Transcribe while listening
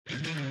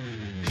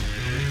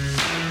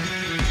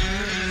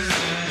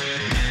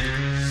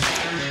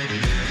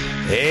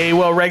A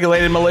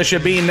well-regulated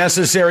militia being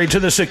necessary to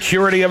the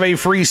security of a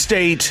free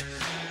state.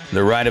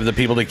 The right of the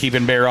people to keep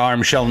and bear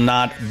arms shall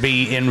not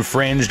be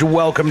infringed.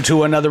 Welcome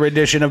to another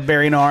edition of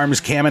Bearing Arms,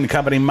 Cam and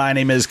Company. My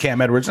name is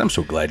Cam Edwards. I'm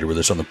so glad you're with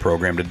us on the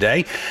program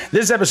today.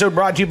 This episode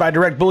brought to you by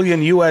Direct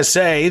Bullion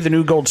USA, the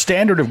new gold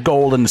standard of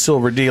gold and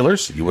silver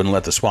dealers. You wouldn't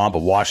let the swamp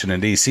of Washington,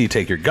 D.C.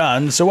 take your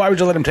guns, so why would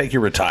you let them take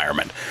your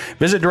retirement?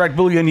 Visit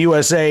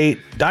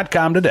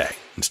directbullionusa.com today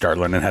and start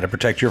learning how to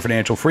protect your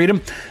financial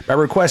freedom by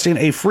requesting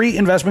a free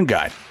investment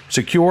guide.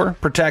 Secure,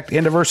 protect,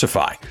 and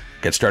diversify.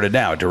 Get started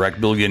now at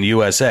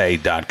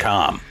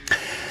directbullionusa.com.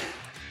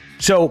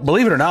 So,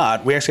 believe it or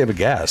not, we actually have a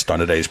guest on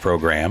today's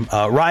program.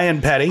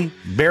 Ryan Petty,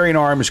 Bearing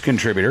Arms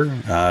contributor,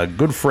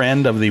 good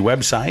friend of the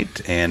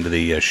website and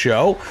the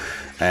show,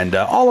 and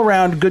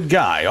all-around good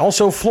guy.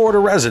 Also Florida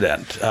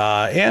resident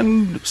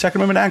and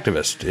Second Amendment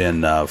activist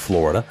in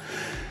Florida.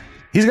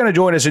 He's going to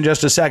join us in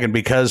just a second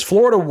because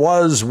Florida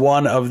was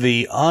one of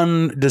the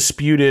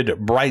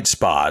undisputed bright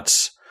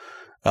spots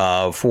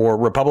for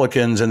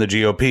Republicans and the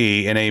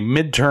GOP in a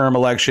midterm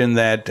election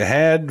that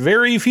had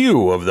very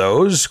few of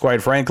those,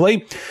 quite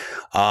frankly.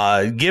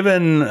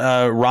 Given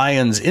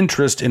Ryan's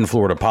interest in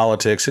Florida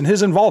politics and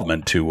his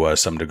involvement to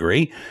some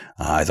degree,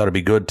 I thought it'd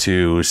be good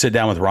to sit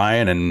down with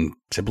Ryan and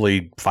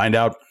simply find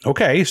out,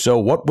 okay, so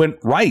what went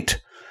right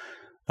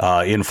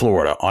in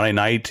Florida on a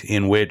night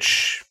in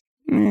which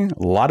a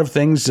lot of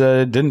things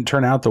didn't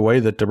turn out the way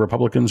that the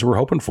Republicans were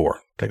hoping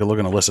for. Take a look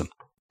and a listen.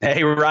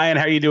 Hey, Ryan,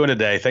 how are you doing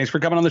today? Thanks for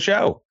coming on the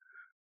show.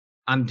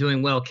 I'm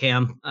doing well,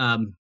 Cam.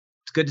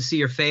 It's good to see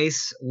your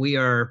face. We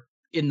are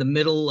in the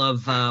middle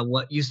of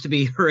what used to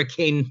be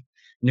Hurricane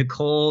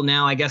Nicole.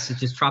 Now, I guess it's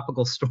just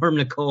Tropical Storm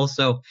Nicole.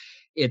 So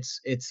it's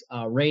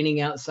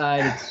raining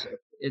outside.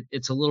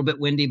 It's a little bit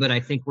windy, but I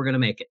think we're going to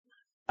make it.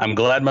 I'm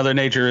glad Mother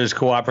Nature is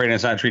cooperating.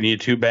 It's not treating you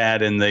too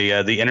bad, and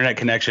the internet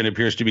connection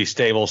appears to be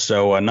stable.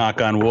 So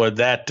knock on wood,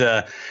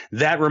 that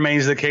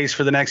remains the case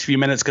for the next few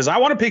minutes, because I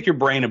want to pick your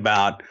brain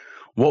about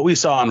what we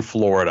saw in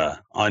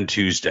Florida on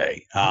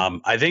Tuesday.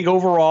 I think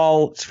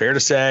overall, it's fair to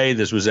say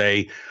this was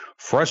a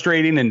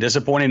frustrating and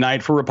disappointing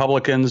night for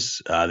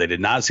Republicans. They did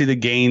not see the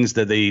gains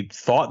that they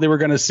thought they were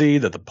going to see,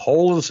 that the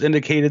polls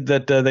indicated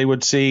that they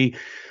would see.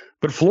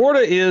 But Florida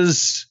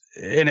is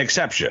an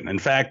exception. In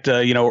fact,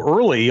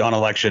 early on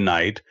election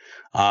night,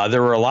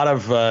 there were a lot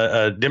of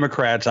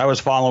Democrats. I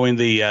was following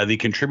the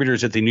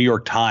contributors at the New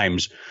York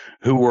Times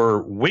who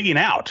were wigging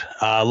out,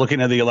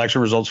 looking at the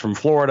election results from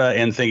Florida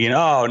and thinking,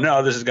 oh,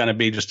 no, this is going to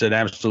be just an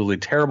absolutely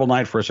terrible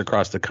night for us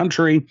across the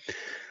country.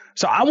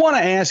 So I want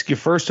to ask you,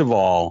 first of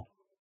all,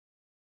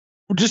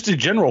 just a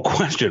general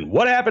question.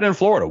 What happened in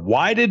Florida?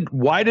 Why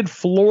did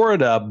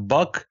Florida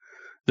buck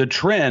the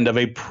trend of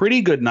a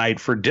pretty good night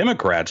for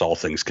Democrats, all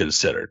things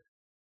considered?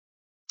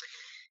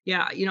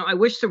 Yeah, I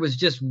wish there was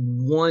just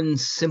one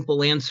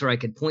simple answer I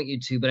could point you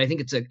to, but I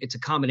think it's a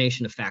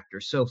combination of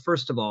factors. So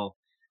first of all,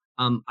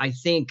 I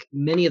think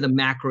many of the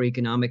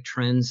macroeconomic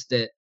trends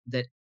that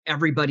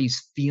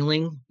everybody's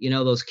feeling,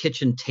 those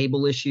kitchen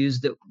table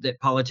issues that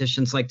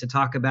politicians like to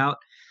talk about,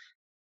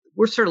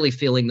 we're certainly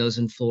feeling those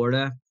in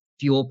Florida.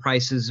 Fuel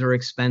prices are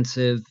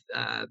expensive,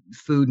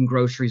 food and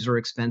groceries are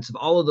expensive.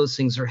 All of those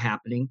things are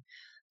happening.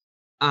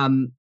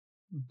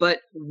 But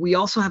we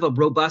also have a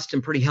robust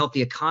and pretty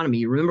healthy economy.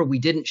 You remember, we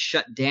didn't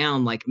shut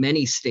down like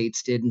many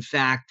states did. In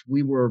fact,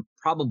 we were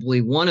probably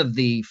one of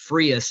the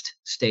freest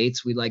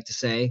states, we'd like to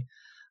say,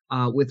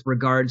 with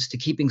regards to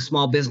keeping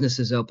small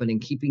businesses open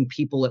and keeping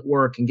people at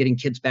work and getting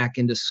kids back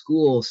into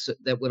school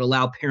that would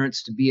allow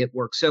parents to be at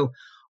work. So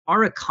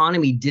our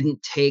economy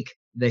didn't take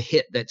the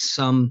hit that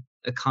some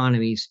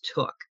economies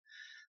took.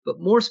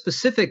 But more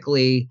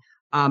specifically,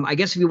 I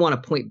guess if you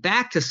want to point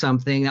back to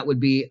something, that would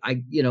be,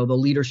 the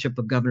leadership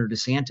of Governor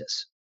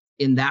DeSantis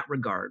in that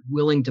regard,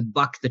 willing to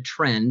buck the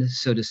trend,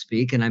 so to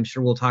speak. And I'm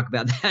sure we'll talk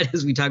about that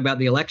as we talk about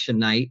the election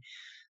night,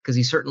 because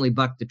he certainly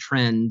bucked the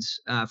trends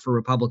for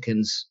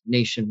Republicans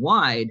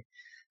nationwide.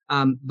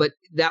 But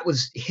that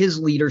was his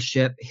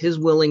leadership, his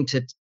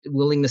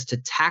willingness to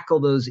tackle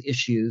those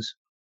issues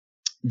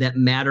that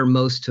matter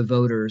most to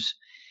voters,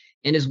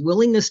 and his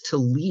willingness to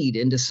lead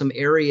into some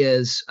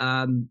areas,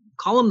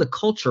 call them the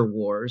culture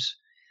wars,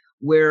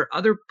 where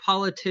other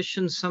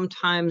politicians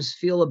sometimes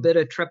feel a bit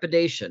of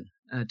trepidation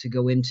to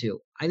go into.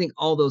 I think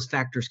all those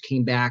factors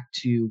came back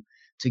to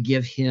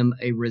give him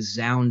a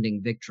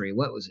resounding victory.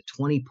 What was it,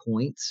 20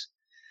 points?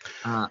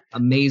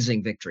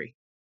 Amazing victory.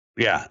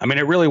 Yeah, I mean,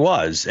 it really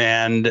was.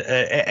 And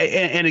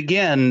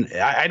again,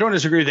 I don't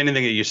disagree with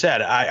anything that you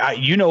said.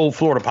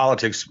 Florida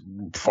politics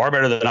far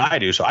better than I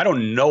do, so I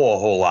don't know a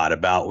whole lot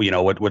about,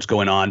 what's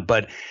going on.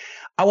 But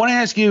I want to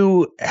ask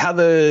you how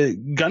the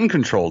gun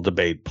control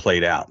debate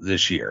played out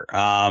this year,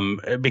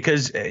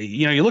 because,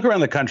 you look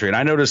around the country, and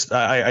I noticed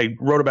I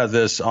wrote about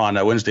this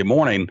on Wednesday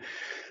morning.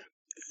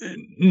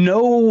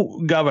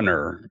 No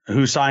governor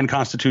who signed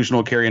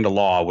constitutional carry into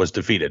law was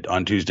defeated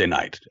on Tuesday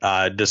night,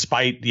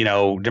 despite,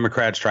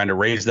 Democrats trying to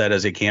raise that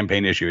as a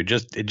campaign issue. It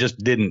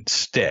just didn't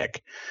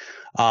stick.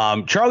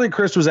 Charlie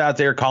Crist was out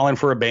there calling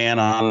for a ban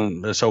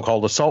on the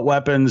so-called assault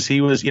weapons.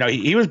 He was,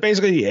 he was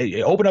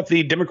basically opened up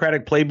the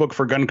Democratic playbook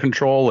for gun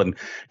control, and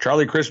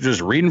Charlie Crist was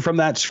just reading from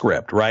that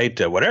script, right?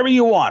 Whatever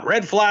you want,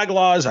 red flag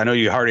laws. I know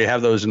you already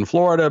have those in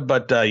Florida,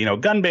 but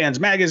gun bans,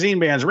 magazine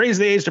bans, raise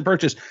the age to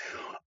purchase.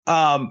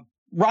 Ron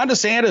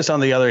DeSantis, on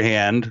the other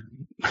hand,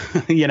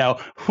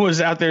 was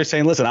out there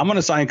saying, listen, I'm going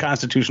to sign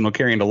constitutional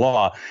carry into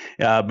law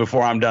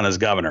before I'm done as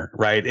governor,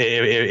 right?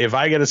 If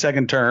I get a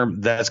second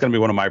term, that's going to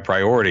be one of my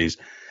priorities.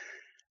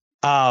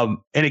 And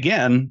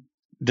again,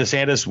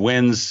 DeSantis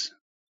wins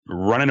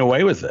running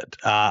away with it.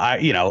 I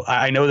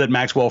know that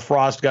Maxwell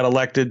Frost got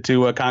elected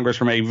to Congress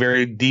from a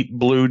very deep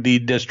blue D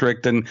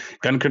district, and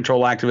gun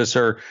control activists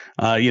are,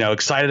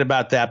 excited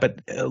about that.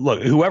 But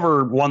look,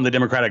 whoever won the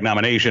Democratic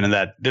nomination in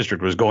that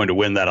district was going to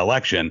win that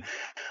election.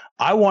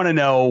 I want to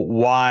know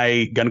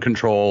why gun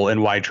control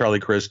and why Charlie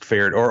Crist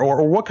fared,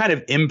 or what kind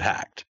of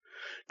impact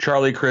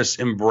Charlie Crist's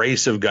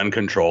embrace of gun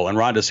control and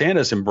Ron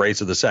DeSantis'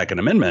 embrace of the Second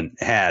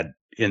Amendment had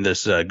in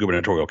this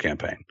gubernatorial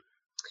campaign.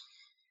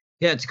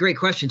 Yeah, it's a great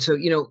question. So,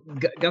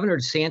 Governor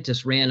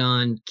DeSantis ran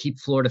on "Keep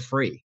Florida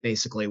Free,"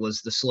 basically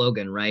was the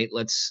slogan, right?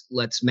 Let's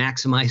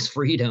maximize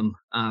freedom,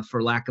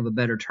 for lack of a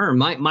better term.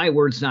 My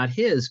words, not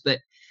his. But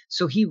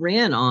so he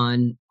ran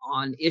on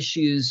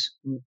issues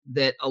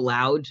that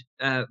allowed,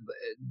 that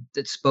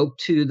spoke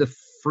to the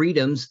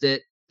freedoms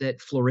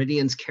that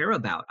Floridians care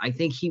about. I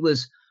think he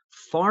was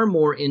far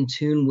more in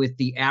tune with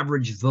the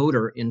average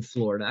voter in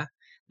Florida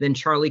than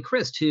Charlie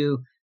Crist,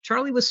 who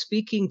Charlie was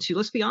speaking to.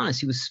 Let's be honest,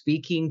 he was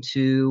speaking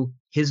to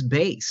his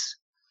base,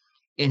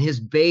 and his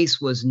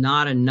base was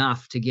not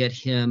enough to get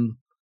him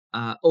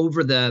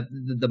over the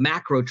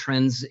macro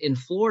trends in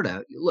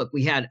Florida. Look,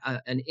 we had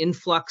an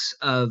influx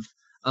of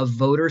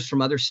voters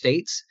from other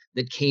states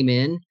that came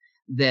in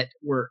that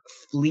were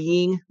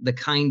fleeing the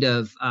kind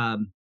of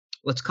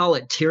let's call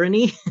it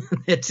tyranny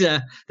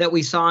that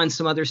we saw in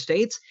some other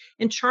states.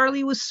 And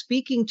Charlie was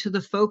speaking to the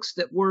folks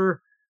that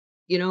were,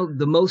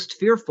 the most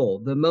fearful,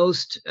 the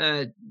most,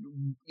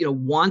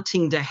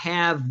 wanting to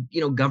have,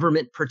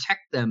 government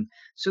protect them.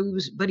 So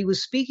he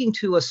was speaking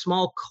to a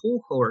small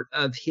cohort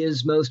of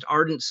his most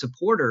ardent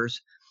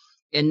supporters,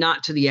 and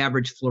not to the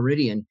average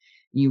Floridian.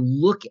 You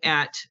look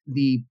at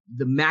the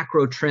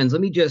macro trends.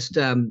 Let me just,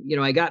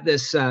 I got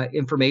this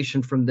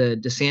information from the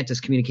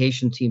DeSantis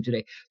communication team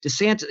today.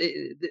 DeSantis,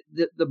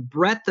 the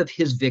breadth of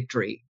his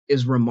victory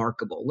is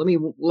remarkable. Let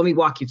me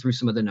walk you through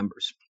some of the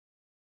numbers.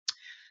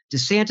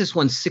 DeSantis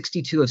won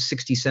 62 of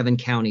 67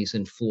 counties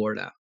in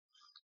Florida.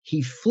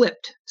 He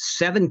flipped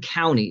 7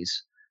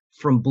 counties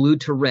from blue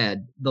to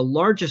red, the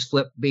largest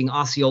flip being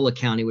Osceola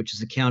County, which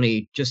is a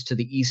county just to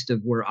the east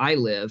of where I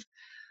live,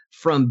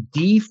 from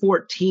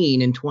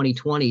D14 in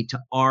 2020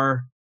 to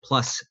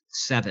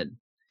R+7.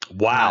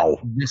 Wow.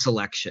 This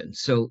election.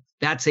 So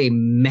that's a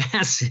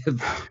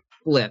massive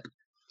flip.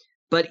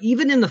 But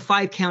even in the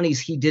 5 counties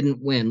he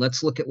didn't win,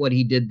 let's look at what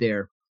he did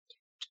there.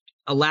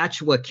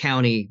 Alachua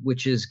County,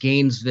 which is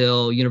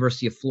Gainesville,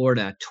 University of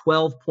Florida,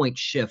 12-point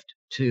shift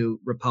to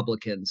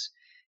Republicans.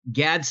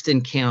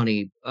 Gadsden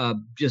County,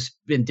 just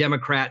been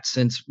Democrat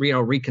since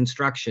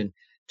Reconstruction,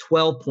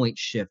 12-point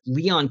shift.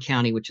 Leon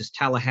County, which is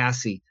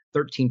Tallahassee,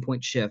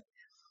 13-point shift.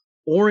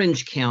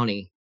 Orange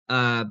County,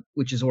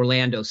 which is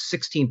Orlando,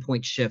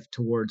 16-point shift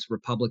towards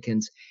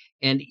Republicans.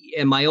 And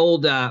my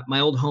old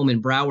home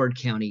in Broward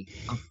County,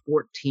 a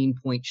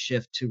 14-point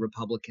shift to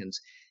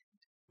Republicans.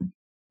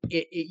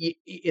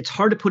 It's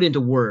hard to put into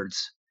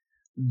words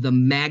the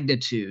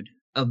magnitude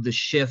of the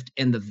shift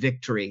and the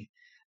victory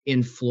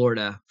in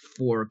Florida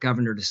for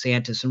Governor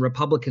DeSantis and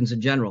Republicans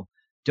in general.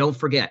 Don't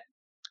forget,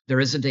 there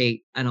isn't an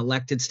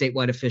elected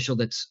statewide official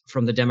that's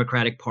from the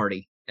Democratic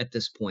Party at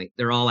this point.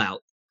 They're all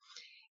out.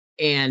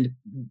 And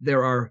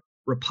there are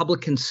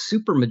Republican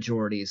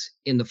supermajorities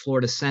in the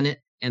Florida Senate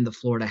and the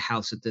Florida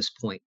House at this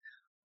point.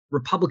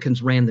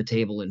 Republicans ran the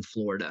table in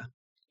Florida.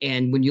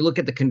 And when you look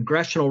at the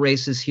congressional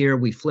races here,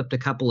 we flipped a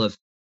couple of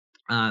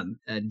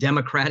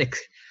Democratic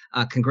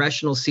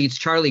congressional seats.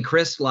 Charlie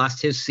Crist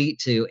lost his seat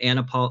to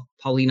Anna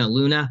Paulina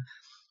Luna,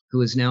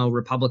 who is now a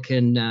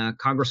Republican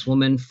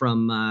congresswoman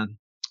from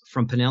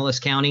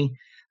Pinellas County.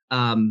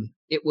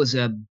 It was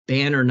a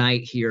banner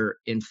night here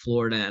in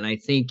Florida, and I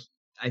think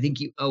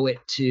you owe it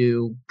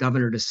to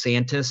Governor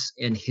DeSantis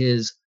and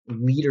his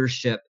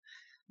leadership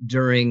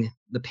during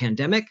the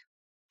pandemic.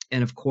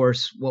 And of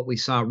course, what we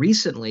saw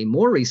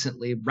more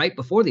recently, right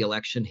before the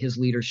election, his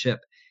leadership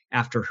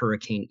after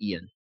Hurricane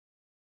Ian.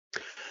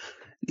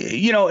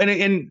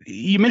 And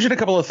you mentioned a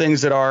couple of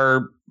things that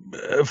are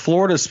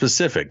Florida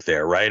specific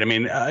there, right? I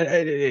mean,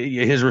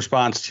 his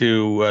response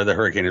to the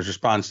hurricane, his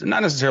response,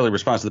 not necessarily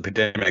response to the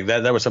pandemic,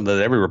 that was something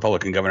that every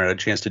Republican governor had a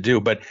chance to do.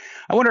 But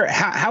I wonder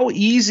how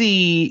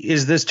easy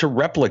is this to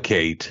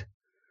replicate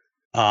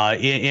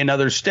in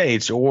other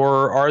states,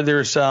 or are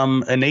there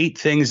some innate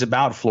things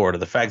about Florida,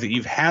 the fact that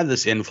you've had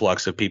this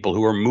influx of people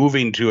who are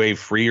moving to a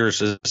freer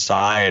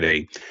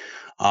society,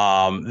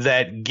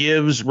 that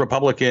gives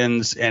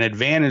Republicans an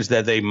advantage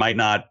that they might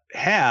not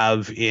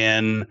have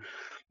in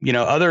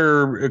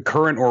other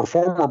current or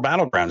former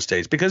battleground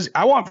states, because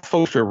I want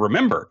folks to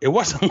remember it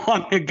wasn't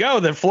long ago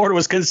that Florida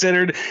was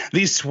considered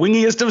the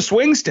swingiest of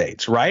swing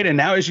states, right? And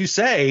now, as you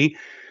say,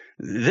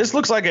 this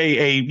looks like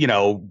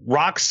a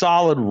rock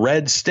solid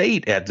red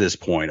state at this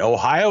point.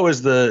 Ohio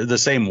is the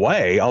same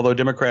way, although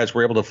Democrats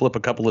were able to flip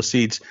a couple of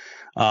seats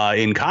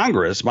in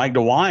Congress. Mike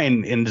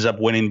DeWine ends up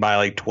winning by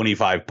like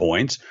 25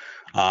 points.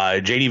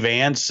 J.D.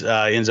 Vance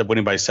ends up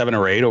winning by 7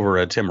 or 8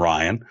 over Tim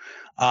Ryan.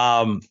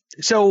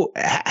 So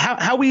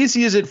how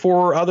easy is it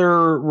for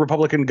other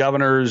Republican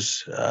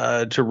governors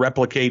to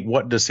replicate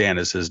what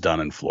DeSantis has done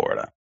in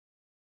Florida?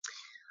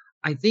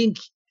 I think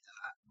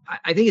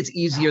it's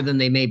easier than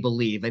they may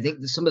believe. I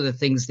think some of the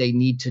things they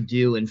need to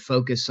do and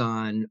focus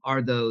on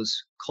are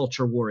those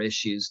culture war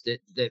issues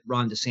that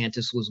Ron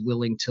DeSantis was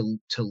willing to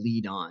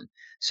lead on.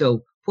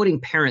 So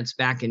putting parents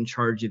back in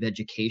charge of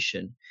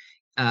education.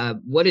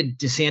 What did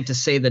DeSantis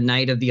say the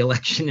night of the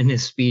election in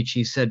his speech?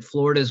 He said,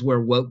 Florida's where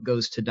woke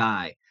goes to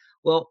die.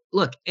 Well,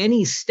 look,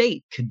 any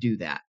state could do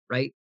that,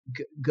 right?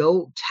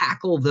 Go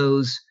tackle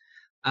those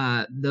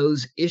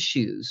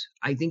issues.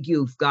 I think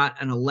you've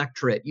got an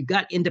electorate, you've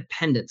got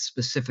independents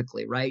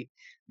specifically, right,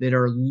 that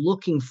are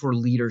looking for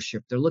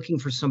leadership. They're looking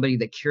for somebody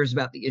that cares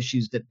about the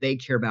issues that they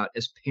care about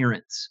as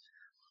parents.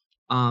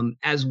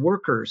 As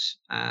workers,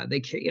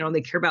 they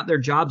care about their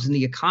jobs and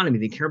the economy.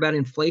 They care about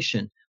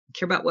inflation. They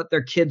care about what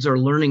their kids are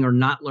learning or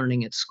not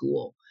learning at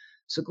school.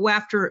 So go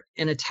after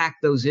and attack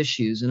those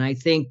issues. And I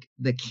think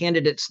the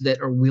candidates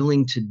that are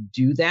willing to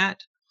do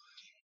that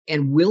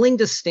and willing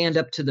to stand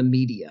up to the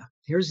media.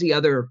 Here's the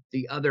other,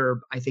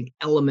 I think,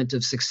 element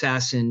of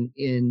success in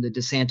the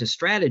DeSantis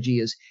strategy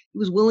is he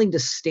was willing to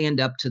stand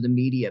up to the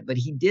media, but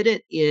he did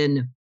it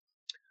in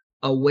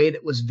a way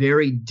that was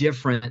very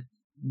different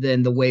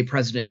than the way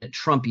President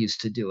Trump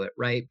used to do it,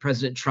 right?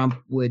 President Trump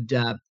would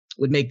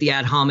make the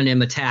ad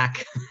hominem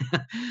attack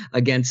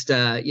against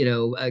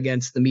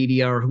the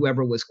media or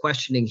whoever was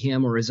questioning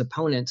him or his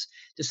opponents.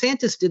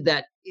 DeSantis did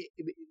that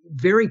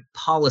very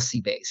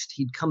policy based.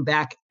 He'd come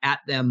back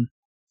at them,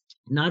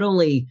 not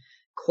only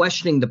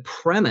questioning the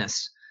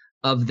premise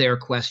of their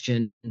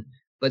question,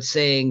 but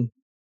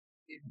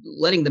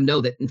letting them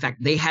know that in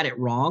fact they had it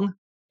wrong,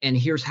 and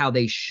here's how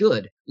they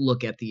should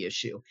look at the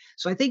issue.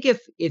 So I think if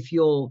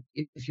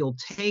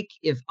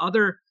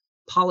other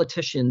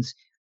politicians,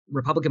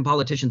 Republican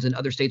politicians in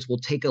other states will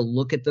take a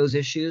look at those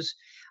issues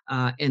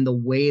and the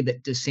way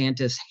that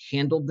DeSantis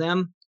handled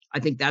them, I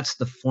think that's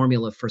the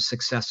formula for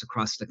success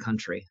across the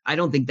country. I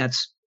don't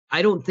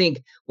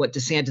think what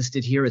DeSantis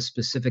did here is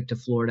specific to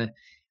Florida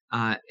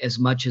as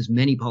much as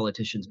many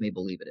politicians may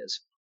believe it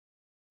is.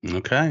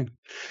 Okay.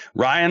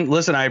 Ryan,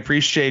 listen, I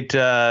appreciate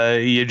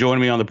you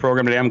joining me on the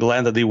program today. I'm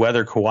glad that the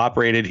weather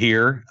cooperated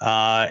here.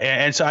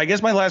 And so I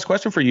guess my last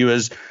question for you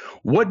is,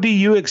 what do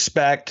you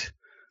expect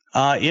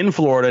in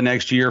Florida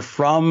next year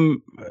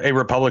from a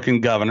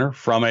Republican governor,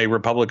 from a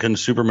Republican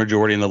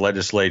supermajority in the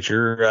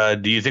legislature?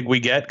 Do you think we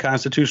get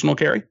constitutional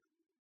carry?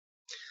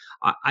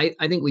 I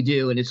think we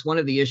do. And it's one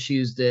of the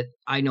issues that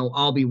I know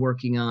I'll be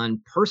working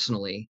on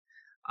personally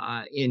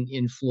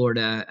in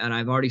Florida. And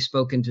I've already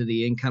spoken to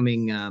the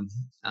incoming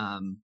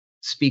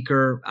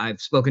speaker. I've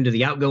spoken to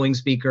the outgoing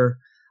speaker.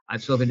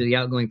 I've spoken to the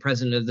outgoing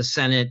president of the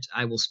Senate.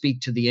 I will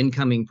speak to the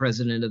incoming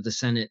president of the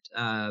Senate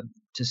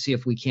to see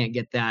if we can't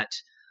get that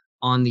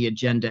on the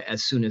agenda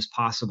as soon as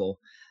possible.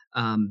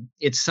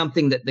 It's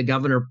something that the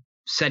governor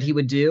said he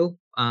would do.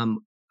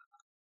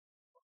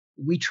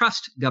 We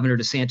trust Governor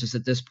DeSantis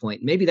at this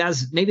point. Maybe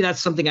that's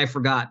something I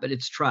forgot, but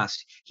it's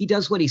trust. He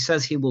does what he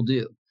says he will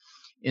do.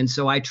 And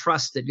so I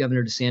trust that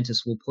Governor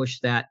DeSantis will push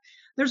that.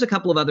 There's a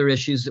couple of other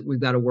issues that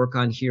we've got to work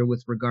on here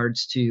with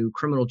regards to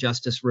criminal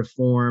justice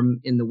reform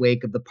in the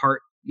wake of the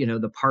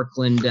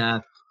Parkland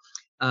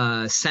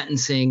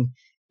sentencing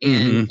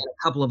and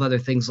a couple of other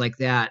things like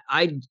that.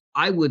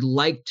 I would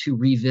like to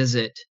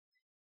revisit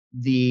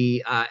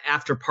the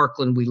after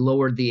Parkland, we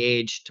lowered the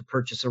age to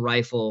purchase a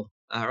rifle,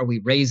 or we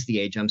raised the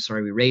age.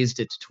 We raised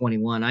it to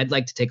 21. I'd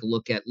like to take a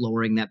look at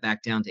lowering that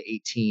back down to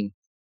 18,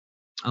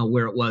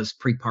 where it was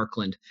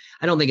pre-Parkland.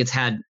 I don't think it's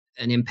had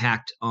an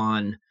impact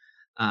on.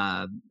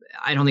 I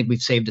don't think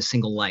we've saved a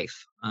single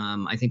life.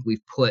 I think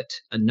we've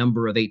put a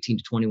number of 18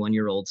 to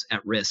 21-year-olds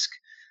at risk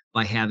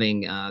by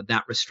having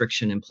that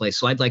restriction in place.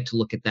 So I'd like to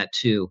look at that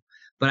too.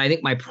 But I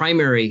think my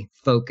primary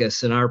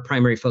focus and our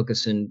primary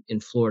focus in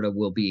Florida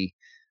will be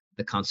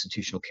the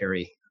constitutional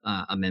carry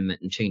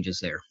amendment and changes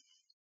there.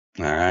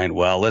 All right.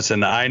 Well,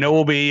 listen, I know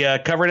we'll be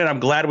covering it. I'm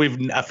glad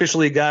we've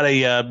officially got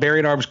a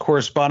Bearing Arms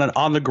correspondent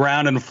on the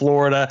ground in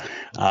Florida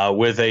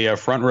with a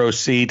front row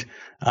seat.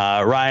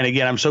 Ryan,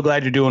 again, I'm so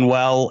glad you're doing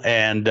well,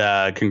 and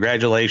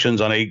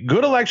congratulations on a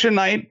good election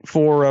night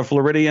for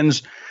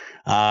Floridians.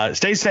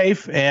 Stay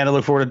safe, and I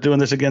look forward to doing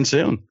this again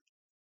soon.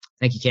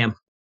 Thank you, Cam.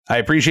 I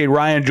appreciate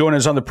Ryan joining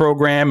us on the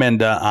program,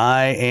 and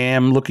I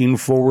am looking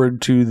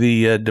forward to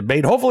the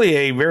debate. Hopefully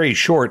a very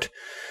short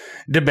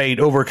debate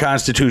over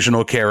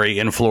constitutional carry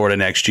in Florida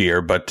next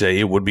year, but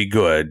it would be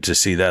good to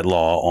see that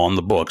law on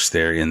the books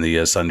there in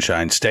the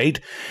Sunshine State.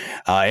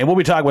 And we'll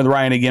be talking with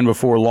Ryan again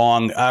before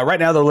long. Right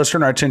now, though, let's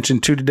turn our attention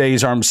to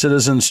today's armed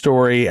citizen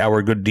story,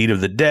 our good deed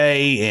of the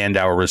day, and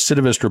our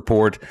recidivist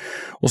report.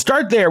 We'll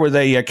start there with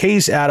a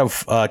case out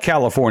of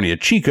California,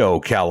 Chico,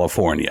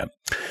 California,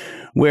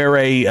 where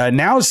a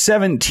now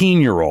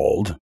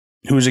 17-year-old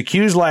who was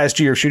accused last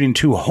year of shooting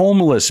two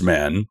homeless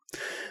men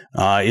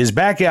is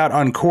back out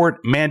on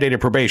court-mandated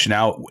probation.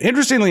 Now,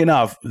 interestingly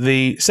enough,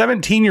 the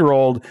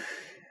 17-year-old,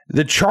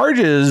 the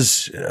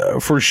charges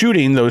for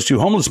shooting those two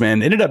homeless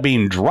men ended up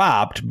being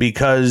dropped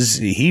because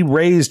he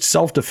raised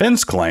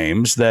self-defense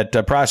claims that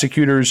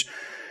prosecutors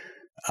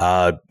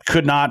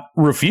could not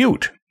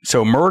refute.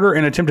 So murder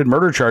and attempted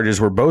murder charges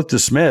were both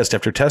dismissed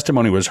after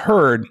testimony was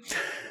heard,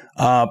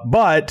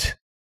 but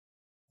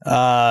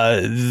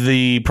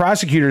the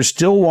prosecutors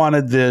still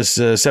wanted this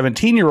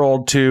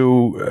 17-year-old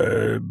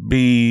to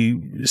be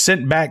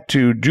sent back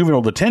to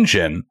juvenile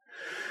detention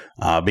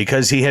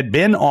because he had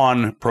been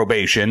on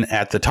probation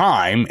at the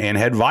time and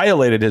had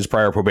violated his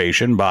prior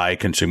probation by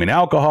consuming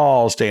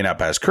alcohol, staying out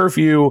past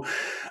curfew,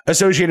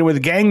 associated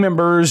with gang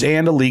members,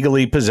 and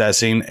illegally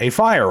possessing a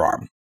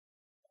firearm.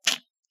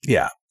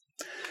 Yeah.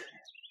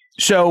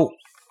 So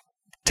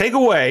take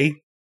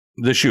away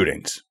the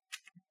shootings.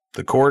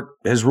 The court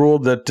has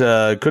ruled that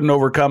couldn't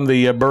overcome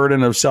the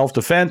burden of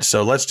self-defense,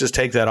 so let's just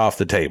take that off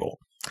the table.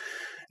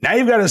 Now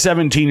you've got a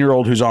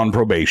 17-year-old who's on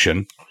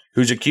probation,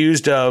 who's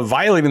accused of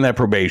violating that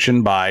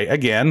probation by,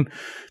 again,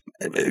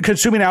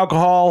 consuming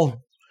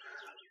alcohol.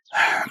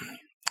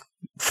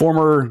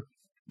 Former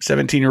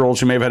 17-year-olds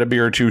who may have had a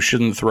beer or two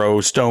shouldn't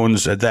throw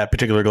stones at that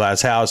particular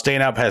glass house.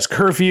 Staying out past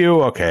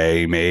curfew,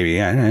 okay, maybe.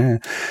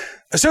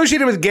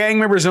 Associated with gang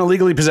members and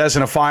illegally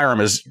possessing a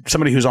firearm as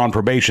somebody who's on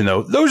probation,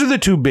 though, those are the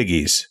two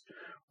biggies,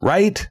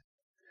 right?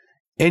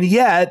 And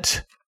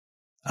yet,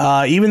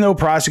 even though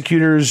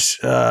prosecutors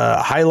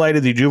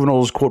highlighted the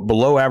juvenile's, quote,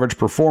 below average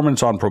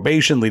performance on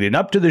probation leading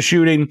up to the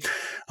shooting,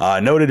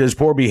 noted his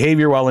poor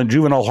behavior while in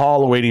juvenile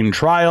hall awaiting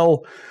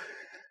trial,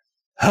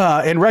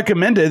 and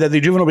recommended that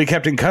the juvenile be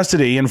kept in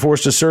custody and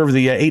forced to serve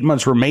the 8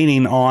 months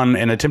remaining on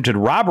an attempted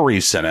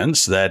robbery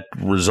sentence that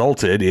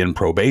resulted in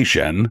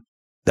probation.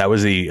 That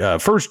was the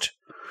first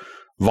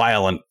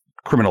violent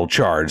criminal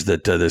charge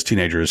that this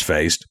teenager has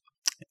faced.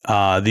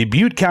 The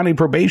Butte County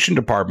Probation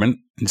Department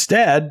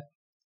instead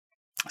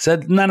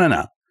said,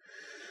 no.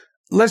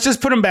 Let's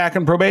just put him back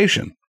in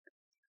probation.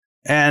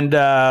 And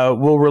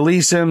we'll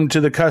release him to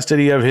the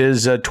custody of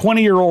his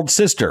 20-year-old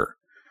sister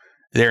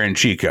there in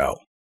Chico,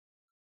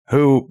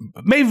 who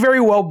may very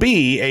well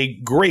be a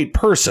great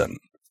person.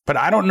 But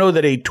I don't know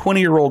that a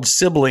 20-year-old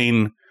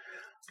sibling...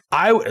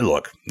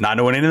 Look, not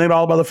knowing anything at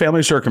all about the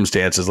family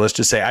circumstances, let's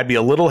just say I'd be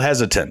a little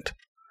hesitant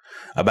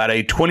about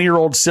a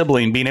 20-year-old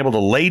sibling being able to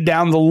lay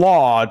down the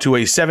law to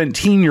a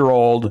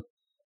 17-year-old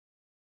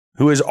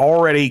who is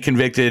already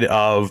convicted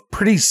of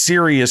pretty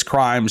serious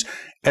crimes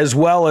as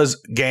well as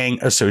gang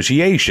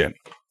association.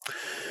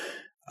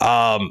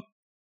 And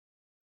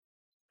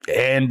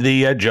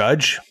the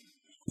judge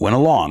went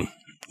along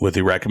with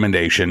the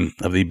recommendation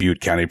of the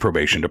Butte County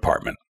Probation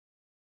Department.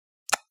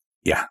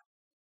 Yeah.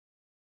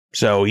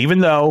 So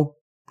even though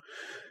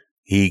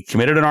he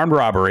committed an armed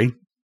robbery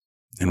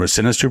and was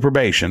sentenced to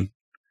probation,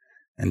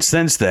 and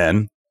since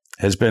then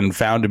has been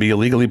found to be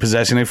illegally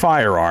possessing a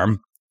firearm,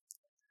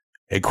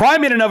 a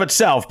crime in and of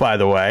itself, by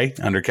the way,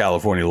 under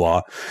California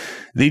law,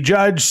 the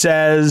judge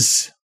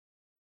says,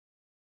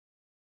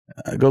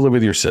 go live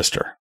with your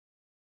sister.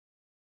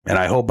 And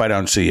I hope I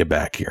don't see you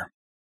back here.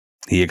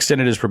 He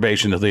extended his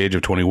probation to the age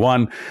of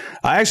 21.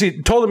 I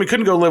actually told him he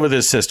couldn't go live with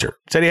his sister.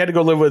 Said he had to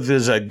go live with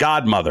his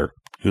godmother,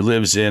 who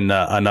lives in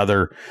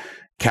another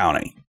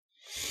county.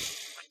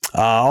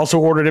 Also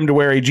ordered him to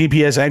wear a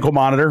GPS ankle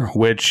monitor,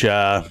 which,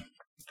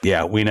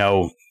 we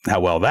know how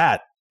well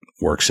that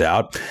works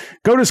out.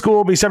 Go to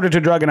school, be subject to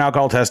drug and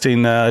alcohol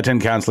testing,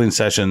 attend counseling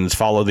sessions,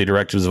 follow the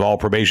directives of all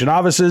probation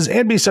offices,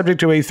 and be subject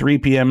to a 3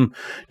 p.m.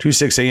 to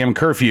 6 a.m.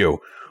 curfew,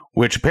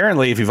 which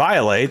apparently, if he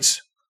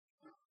violates,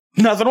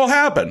 nothing will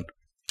happen.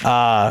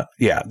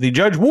 The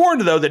judge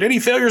warned, though, that any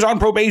failures on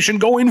probation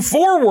going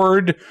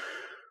forward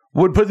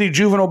would put the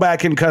juvenile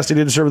back in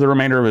custody to serve the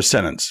remainder of his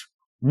sentence.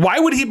 Why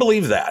would he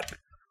believe that?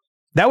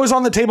 That was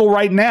on the table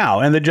right now,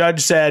 and the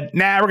judge said,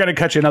 we're going to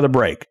cut you another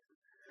break.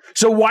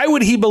 So why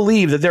would he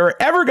believe that there are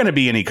ever going to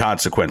be any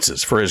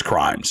consequences for his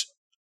crimes?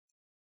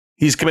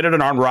 He's committed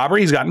an armed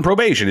robbery. He's gotten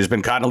probation. He's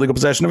been caught in illegal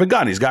possession of a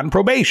gun. He's gotten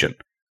probation.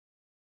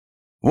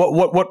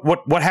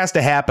 What has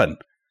to happen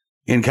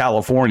in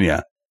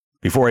California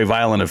before a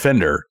violent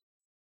offender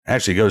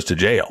actually goes to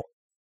jail?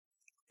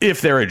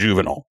 If they're a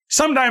juvenile.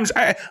 Sometimes,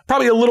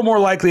 probably a little more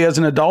likely as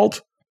an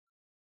adult.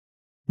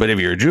 But if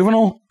you're a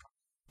juvenile,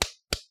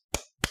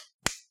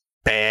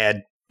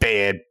 bad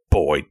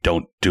boy,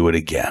 don't do it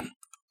again.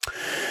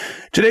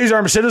 Today's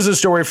armed citizen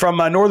story from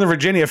Northern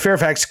Virginia,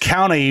 Fairfax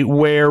County,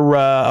 where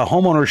a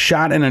homeowner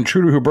shot an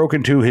intruder who broke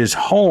into his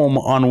home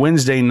on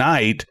Wednesday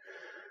night.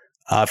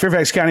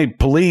 Fairfax County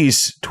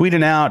Police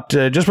tweeting out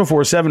just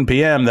before 7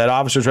 p.m. that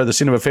officers are at the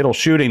scene of a fatal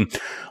shooting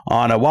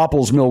on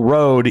Wapples Mill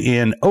Road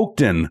in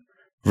Oakton,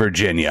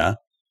 Virginia.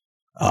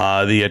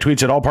 The tweet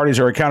said all parties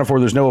are accounted for.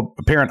 There's no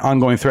apparent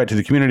ongoing threat to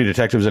the community.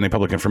 Detectives and a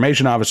public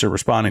information officer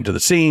responding to the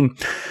scene.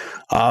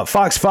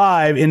 Fox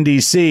 5 in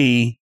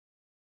D.C.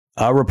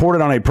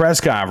 Reported on a press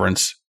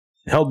conference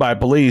held by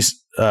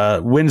police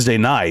Wednesday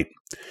night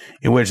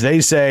in which they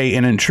say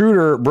an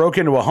intruder broke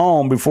into a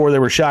home before they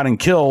were shot and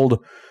killed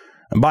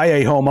by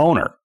a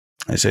homeowner.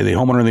 They say the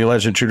homeowner and the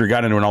alleged intruder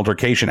got into an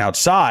altercation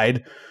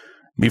outside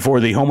before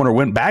the homeowner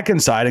went back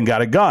inside and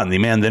got a gun. The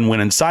man then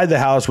went inside the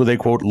house with a,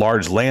 quote,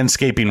 large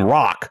landscaping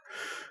rock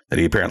that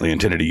he apparently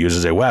intended to use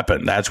as a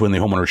weapon. That's when the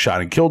homeowner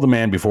shot and killed the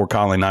man before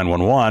calling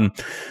 911.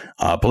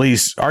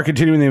 Police are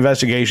continuing the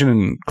investigation,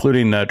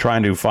 including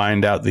trying to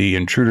find out the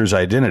intruder's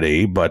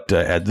identity. But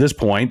at this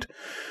point,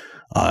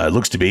 it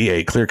looks to be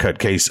a clear-cut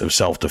case of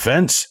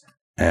self-defense,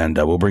 and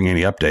we'll bring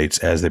any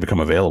updates as they become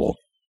available.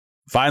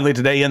 Finally,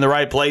 today, in the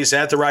right place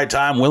at the right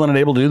time, willing and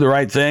able to do the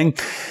right thing.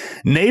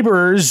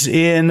 Neighbors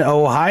in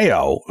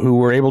Ohio who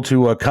were able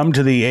to come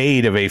to the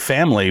aid of a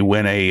family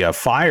when a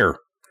fire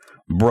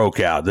broke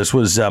out. This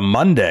was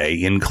Monday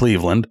in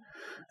Cleveland.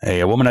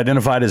 A woman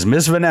identified as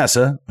Miss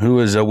Vanessa, who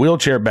is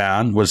wheelchair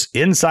bound, was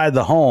inside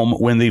the home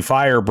when the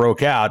fire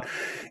broke out.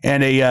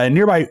 And a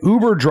nearby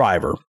Uber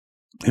driver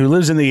who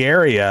lives in the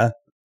area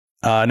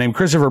named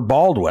Christopher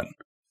Baldwin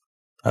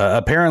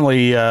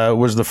apparently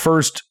was the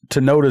first to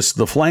notice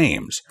the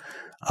flames.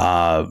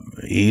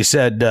 He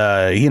said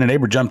he and a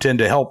neighbor jumped in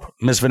to help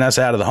Miss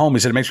Vanessa out of the home. He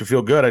said, it makes me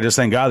feel good. I just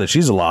thank God that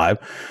she's alive.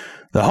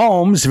 The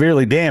home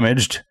severely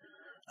damaged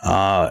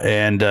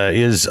and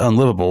is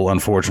unlivable,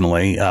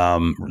 unfortunately.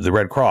 The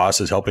Red Cross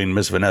is helping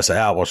Miss Vanessa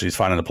out while she's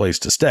finding a place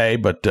to stay,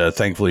 but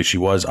thankfully she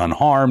was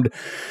unharmed.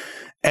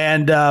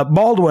 And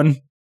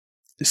Baldwin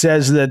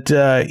says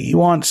that he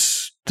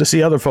wants to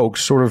see other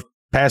folks sort of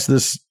pass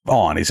this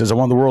on. He says, I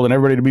want the world and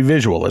everybody to be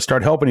visual. Let's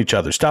start helping each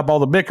other. Stop all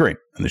the bickering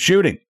and the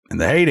shooting and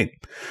the hating.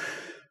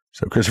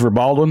 So Christopher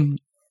Baldwin,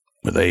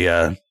 with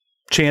a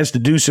chance to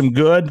do some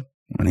good,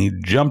 when he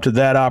jumped at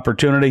that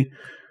opportunity,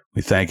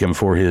 we thank him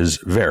for his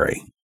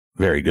very,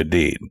 very good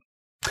deed.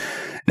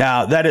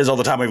 Now, that is all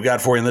the time we've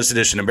got for you in this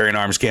edition of Bearing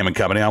Arms Cam &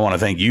 Company. I want to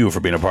thank you for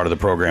being a part of the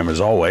program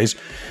as always.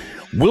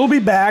 We'll be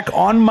back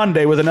on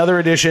Monday with another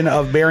edition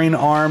of Bearing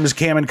Arms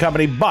Cam &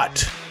 Company.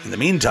 But in the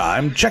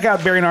meantime, check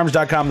out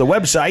BearingArms.com, the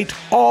website,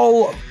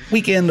 all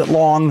weekend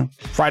long,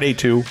 Friday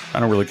too. I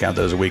don't really count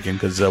that as a weekend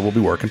because we'll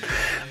be working.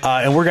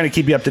 And we're going to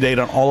keep you up to date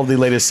on all of the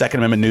latest Second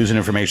Amendment news and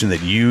information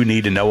that you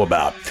need to know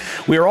about.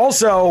 We are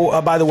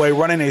also, by the way,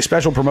 running a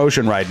special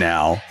promotion right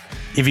now.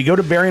 If you go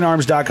to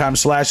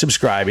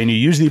BearingArms.com/subscribe and you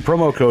use the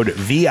promo code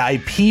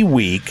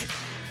VIPWeek,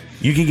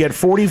 you can get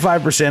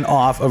 45%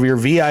 off of your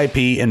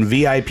VIP and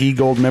VIP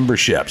Gold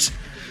memberships.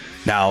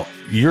 Now,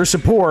 your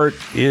support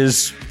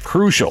is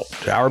crucial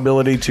to our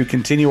ability to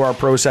continue our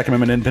pro-Second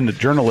Amendment independent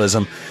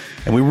journalism,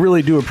 and we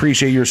really do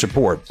appreciate your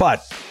support.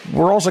 But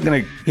we're also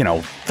going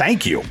to,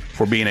 thank you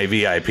for being a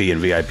VIP and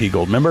VIP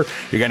Gold member.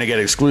 You're going to get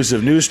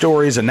exclusive news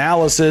stories,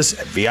 analysis,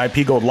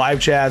 VIP Gold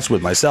live chats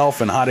with myself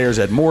and Hot Air's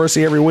Ed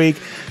Morrissey every week.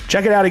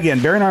 Check it out again,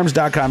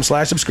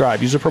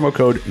 BearingArms.com/subscribe. Use the promo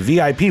code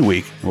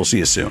VIPWeek, and we'll see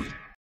you soon.